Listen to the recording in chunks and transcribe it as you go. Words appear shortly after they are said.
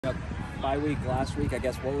bye week last week. I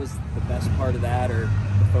guess what was the best part of that, or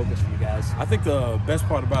the focus for you guys? I think the best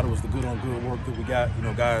part about it was the good-on-good work that we got. You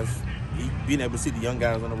know, guys, being able to see the young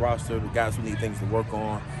guys on the roster, the guys who need things to work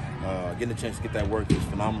on, getting a chance to get that work is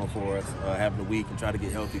phenomenal for us. Having a week and try to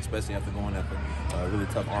get healthy, especially after going after a really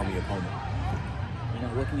tough Army opponent. You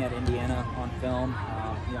know, looking at Indiana on film,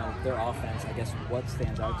 you know, their offense, I guess what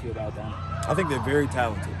stands out to you about them? I think they're very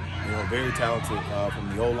talented. You know, very talented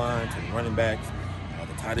from the O-line to the running backs,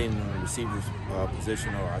 the tight end and the receivers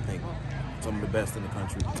position are, I think, some of the best in the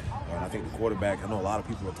country. I think the quarterback, I know a lot of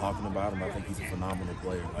people are talking about him. I think he's a phenomenal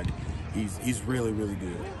player. Like, he's really, really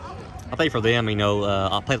good. I think for them, you know,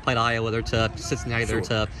 I played Iowa, they're tough. Cincinnati, they're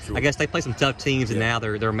tough. Sure. I guess they play some tough teams, and now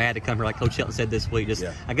they're mad to come here, like Coach Shelton said this week.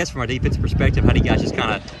 I guess from a defensive perspective, how do you guys just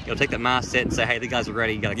kind of take that mindset and say, hey, the guys are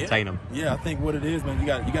ready, you got to contain them? Yeah, I think what it is, man, you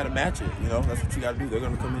got to match it. You know, that's what you got to do. They're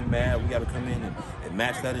going to come in mad. We got to come in and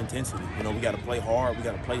match that intensity. You know, we got to play hard. We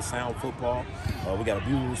got to play sound football. We got to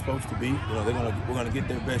be where we're supposed to be. You know, we're going to get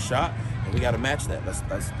their best shot, and we got to match that.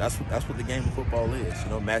 That's what the game of football is. You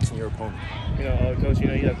know, matching your opponent. You know, Coach, you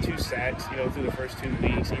know, you have 2 sacks, you know, through the first 2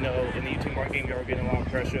 weeks. You know, in the U2 game, you were getting a lot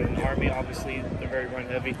of pressure. In the Army, obviously, they're very run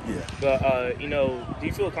heavy. Yeah. But, you know, do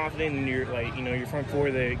you feel confident in your, like, you know, your front four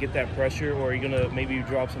to get that pressure, or are you going to maybe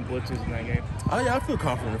drop some blitzes in that game? Yeah, I feel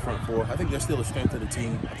confident in the front four. I think they're still a strength of the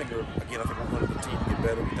team. I think we're going to continue to get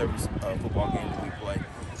better with every football game that we play.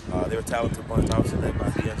 They're a talented bunch, obviously led by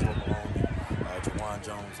D'Angelo Malone and Jawan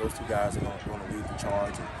Jones. Those 2 guys are going to lead the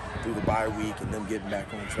charge and through the bye week and them getting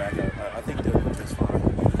back on track. I think they're just fine.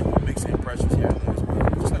 We mix in pressures here and there as well,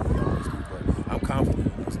 just like we always do. But I'm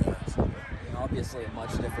confident in these guys. Obviously a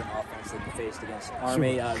much different offense than you faced against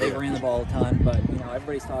Army. They ran the ball a ton, but you know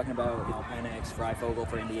everybody's talking about Penix, Freifogel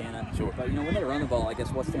for Indiana. Sure. But you know when they run the ball, I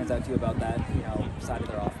guess what stands out to you about that side of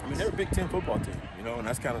their offense? I mean, they're a Big Ten football team, you know, and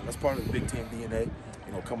that's part of the Big Ten DNA.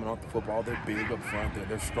 You know, coming off the football, they're big up front,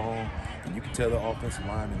 they're strong, and you can tell the offensive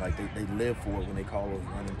linemen like they live for it when they call those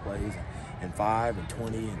running plays. And 5 and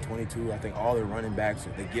 20 and 22, I think all their running backs,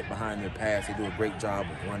 they get behind their pass. They do a great job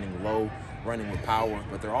of running low, running with power,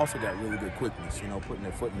 but they're also got really good quickness, you know, putting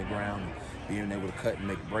their foot in the ground and being able to cut and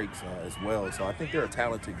make breaks as well. So I think they're a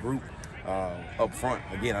talented group up front.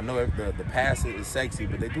 Again, I know the pass is sexy,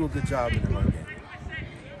 but they do a good job in the run game.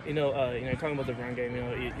 You know, talking about the run game, you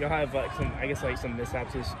know, you'll have some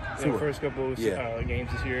mishaps this first couple of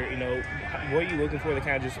games this year. You know, what are you looking for to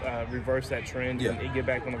kind of just reverse that trend and get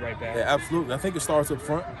back on the right path? Yeah, absolutely. I think it starts up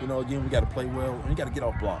front. You know, again, we got to play well, and you got to get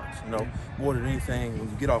off blocks. You know, more than anything, when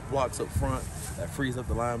you get off blocks up front, that frees up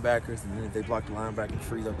the linebackers, and then if they block the linebacker, it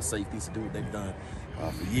frees up the safeties to do what they've done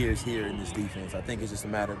for years here in this defense. I think it's just a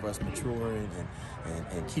matter of us maturing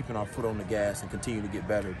and keeping our foot on the gas and continue to get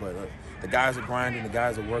better. But the guys are grinding, the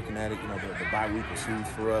guys are working at it. You know, the bye week was huge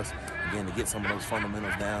for us, again, to get some of those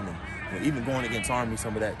fundamentals down. And you know, even going against Army,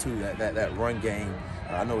 some of that too, that run game,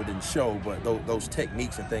 I know it didn't show, but those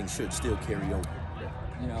techniques and things should still carry over.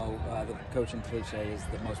 You know, the coaching cliche is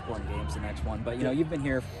the most important game's the next one. But, you know, you've been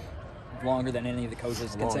here longer than any of the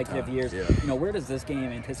coaches consecutive years. Yeah. You know, where does this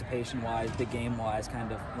game, anticipation-wise, big game-wise,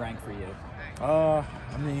 kind of rank for you? I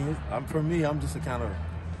mean, for me, I'm just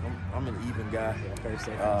I'm an even guy. Yeah, very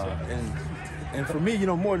safe. And for me, you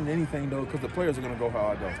know, more than anything, though, because the players are going to go how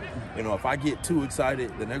I go. You know, if I get too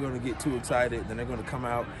excited, then they're going to get too excited. Then they're going to come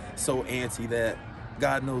out so antsy that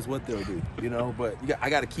God knows what they'll do, you know. But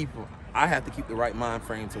I got to keep them. I have to keep the right mind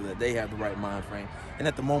frame so that they have the right mind frame. And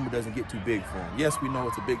at the moment, it doesn't get too big for them. Yes, we know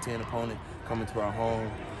it's a Big Ten opponent coming to our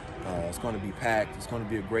home. It's going to be packed. It's going to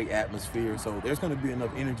be a great atmosphere. So there's going to be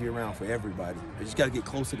enough energy around for everybody. You just got to get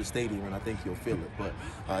close to the stadium, and I think you'll feel it. But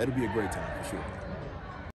it'll be a great time for sure.